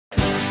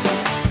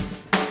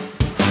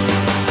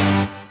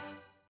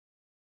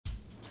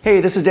Hey,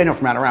 this is Daniel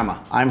from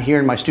Adorama. I'm here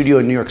in my studio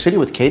in New York City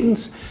with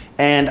Cadence,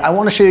 and I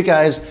want to show you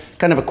guys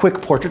kind of a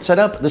quick portrait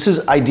setup. This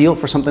is ideal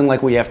for something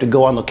like where you have to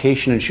go on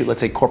location and shoot,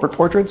 let's say, corporate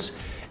portraits.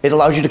 It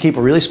allows you to keep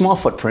a really small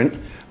footprint,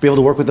 be able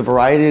to work with a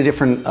variety of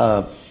different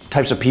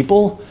types of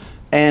people,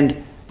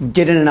 and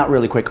get in and out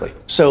really quickly.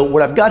 So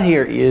what I've got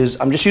here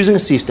is, I'm just using a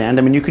C-stand.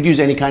 I mean, you could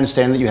use any kind of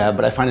stand that you have,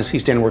 but I find a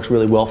C-stand works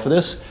really well for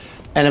this.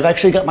 And I've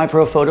actually got my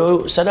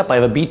Profoto set up. I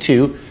have a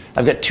B2.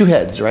 I've got two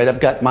heads, right? I've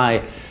got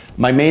my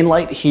main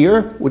light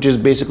here, which is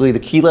basically the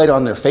key light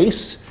on their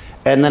face.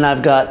 And then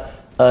I've got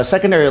a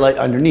secondary light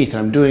underneath, and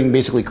I'm doing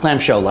basically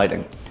clamshell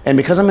lighting. And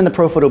because I'm in the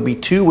Profoto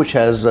B2, which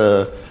has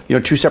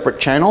two separate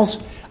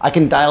channels, I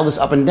can dial this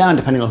up and down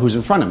depending on who's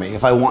in front of me.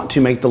 If I want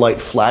to make the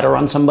light flatter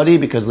on somebody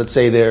because let's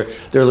say they're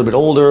a little bit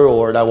older,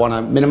 or I want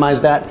to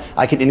minimize that,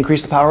 I can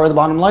increase the power of the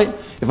bottom light.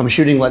 If I'm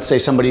shooting, let's say,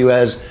 somebody who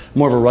has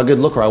more of a rugged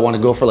look, or I want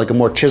to go for like a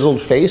more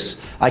chiseled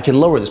face, I can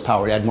lower this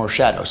power to add more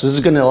shadow. So this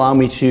is going to allow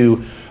me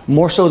to,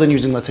 more so than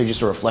using, let's say,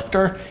 just a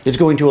reflector, it's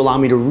going to allow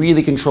me to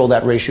really control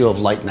that ratio of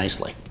light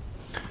nicely.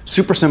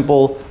 Super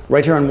simple,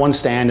 right here on one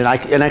stand,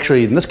 and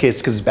actually in this case,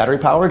 because it's battery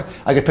powered,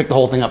 I could pick the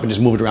whole thing up and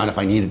just move it around if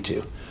I needed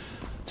to.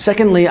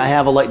 Secondly, I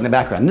have a light in the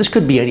background. This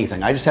could be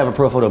anything. I just have a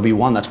Profoto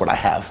B1, that's what I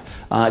have.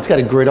 It's got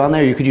a grid on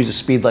there. You could use a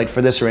speed light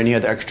for this or any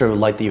other extra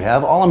light that you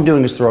have. All I'm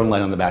doing is throwing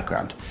light on the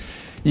background.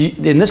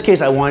 In this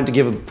case, I wanted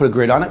to put a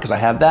grid on it because I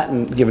have that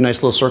and give a nice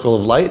little circle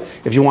of light.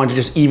 If you wanted to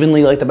just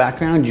evenly light the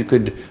background, you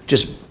could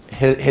just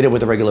hit it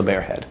with a regular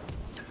bare head.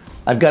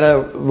 I've got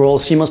a roll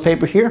of seamless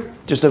paper here,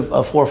 just a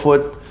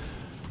 4-foot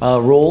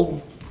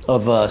roll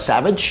of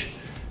Savage.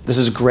 This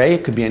is gray,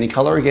 it could be any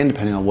color again,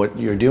 depending on what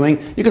you're doing.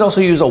 You could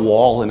also use a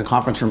wall in a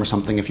conference room or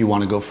something if you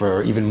want to go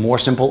for even more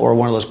simple, or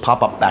one of those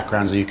pop-up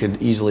backgrounds that you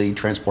could easily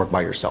transport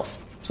by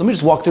yourself. So let me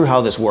just walk through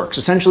how this works.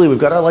 Essentially, we've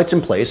got our lights in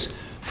place.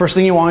 First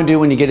thing you want to do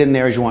when you get in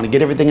there is you want to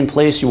get everything in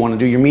place. You want to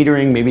do your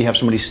metering, maybe have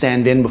somebody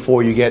stand in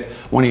before you get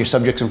one of your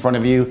subjects in front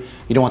of you.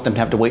 You don't want them to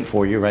have to wait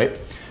for you, right?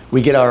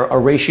 We get our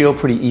ratio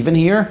pretty even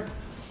here.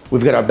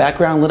 We've got our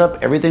background lit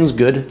up, everything's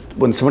good.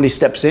 When somebody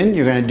steps in,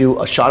 you're going to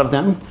do a shot of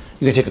them.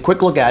 You're going to take a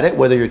quick look at it,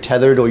 whether you're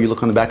tethered or you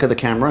look on the back of the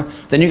camera.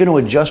 Then you're going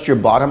to adjust your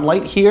bottom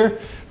light here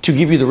to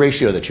give you the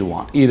ratio that you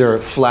want, either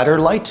flatter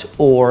light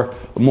or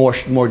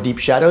more deep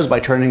shadows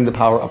by turning the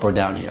power up or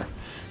down here.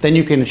 Then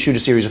you can shoot a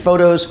series of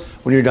photos.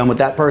 When you're done with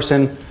that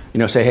person,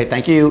 say, hey,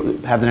 thank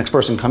you, have the next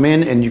person come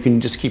in, and you can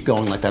just keep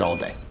going like that all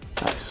day.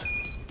 Nice.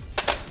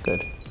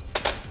 Good.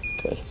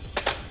 Good.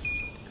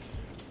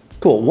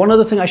 Cool. One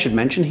other thing I should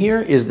mention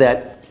here is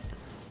that,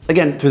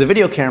 again, through the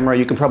video camera,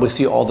 you can probably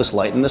see all this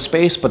light in the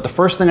space, but the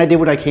first thing I did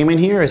when I came in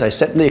here is I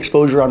set the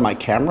exposure on my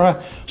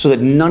camera so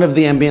that none of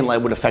the ambient light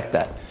would affect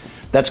that.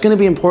 That's going to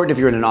be important if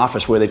you're in an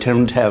office where they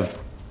tend to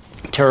have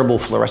terrible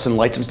fluorescent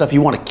lights and stuff.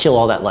 You want to kill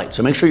all that light.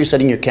 So make sure you're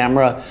setting your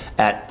camera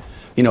at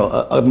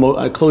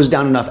a closed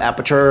down enough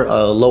aperture,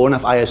 a low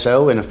enough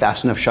ISO, and a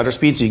fast enough shutter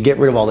speed so you get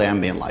rid of all the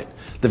ambient light.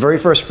 The very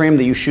first frame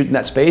that you shoot in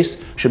that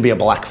space should be a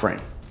black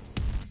frame.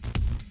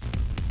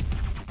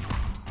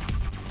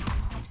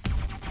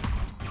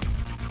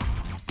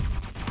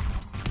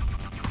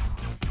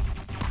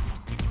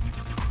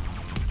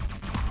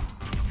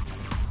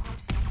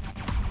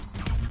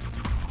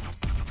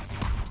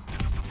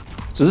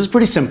 So this is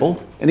pretty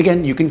simple, and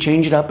again, you can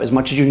change it up as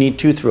much as you need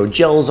to, throw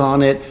gels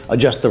on it,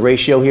 adjust the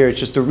ratio here. It's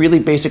just a really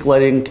basic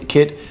lighting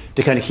kit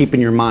to kind of keep in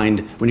your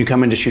mind when you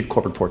come in to shoot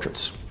corporate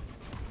portraits.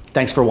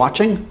 Thanks for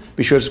watching.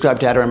 Be sure to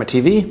subscribe to Adorama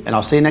TV, and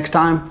I'll see you next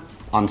time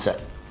on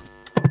set.